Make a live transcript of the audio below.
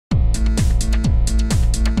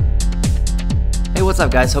what's up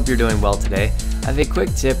guys, hope you're doing well today. I have a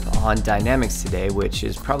quick tip on dynamics today, which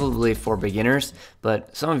is probably for beginners,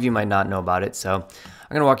 but some of you might not know about it, so I'm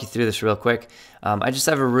going to walk you through this real quick. I just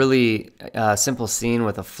have a really simple scene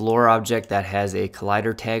with a floor object that has a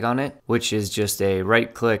collider tag on it, which is just a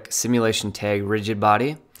right-click simulation tag rigid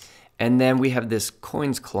body. And then we have this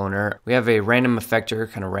coins cloner. We have a random effector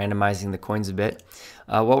kind of randomizing the coins a bit.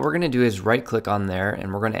 What we're going to do is right-click on there,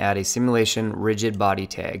 and we're going to add a simulation rigid body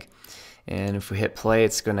tag. And if we hit play,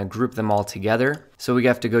 it's going to group them all together. So we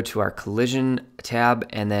have to go to our collision tab,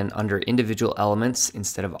 and then under individual elements,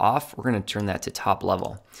 instead of off, we're going to turn that to top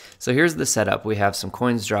level. So here's the setup. We have some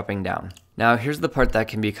coins dropping down. Now here's the part that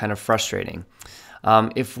can be kind of frustrating.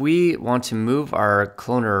 If we want to move our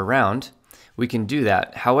cloner around, we can do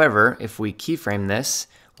that. However, if we keyframe this,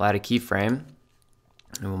 we'll add a keyframe,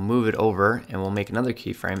 and we'll move it over, and we'll make another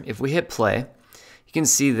keyframe. If we hit play, you can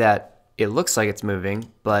see that it looks like it's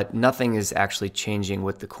moving, but nothing is actually changing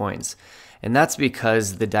with the coins. And that's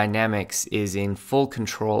because the dynamics is in full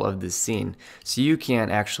control of the scene. So you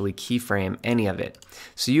can't actually keyframe any of it.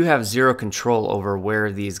 So you have zero control over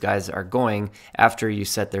where these guys are going after you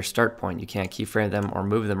set their start point. You can't keyframe them or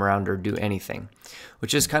move them around or do anything,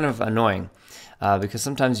 which is kind of annoying because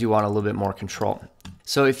sometimes you want a little bit more control.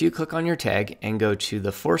 So if you click on your tag and go to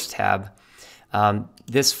the Force tab,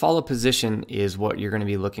 this follow position is what you're going to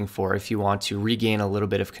be looking for if you want to regain a little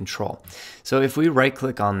bit of control. So if we right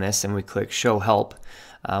click on this and we click show help,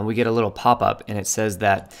 we get a little pop-up, and it says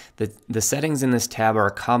that the settings in this tab are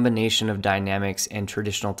a combination of dynamics and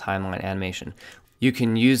traditional timeline animation. You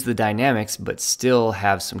can use the dynamics but still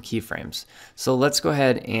have some keyframes. So let's go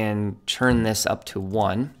ahead and turn this up to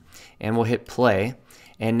 1, and we'll hit play.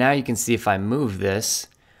 And now you can see if I move this,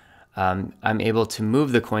 I'm able to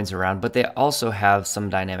move the coins around, but they also have some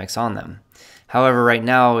dynamics on them. However, right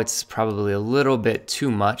now it's probably a little bit too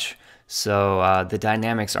much, so the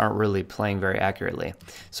dynamics aren't really playing very accurately.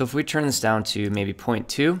 So if we turn this down to maybe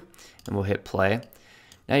 0.2 and we'll hit play,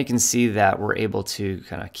 now you can see that we're able to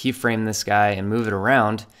kind of keyframe this guy and move it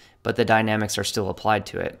around, but the dynamics are still applied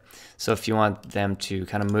to it. So if you want them to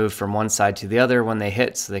kind of move from one side to the other when they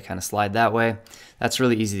hit, so they kind of slide that way, that's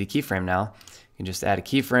really easy to keyframe now. You can just add a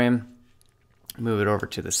keyframe, move it over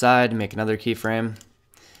to the side, make another keyframe,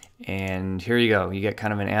 and here you go. You get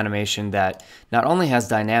kind of an animation that not only has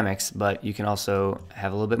dynamics, but you can also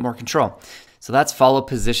have a little bit more control. So that's follow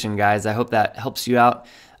position, guys. I hope that helps you out.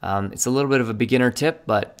 It's a little bit of a beginner tip,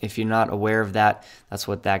 but if you're not aware of that, that's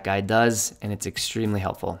what that guy does, and it's extremely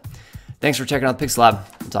helpful. Thanks for checking out the Pixel Lab.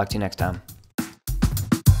 We'll talk to you next time.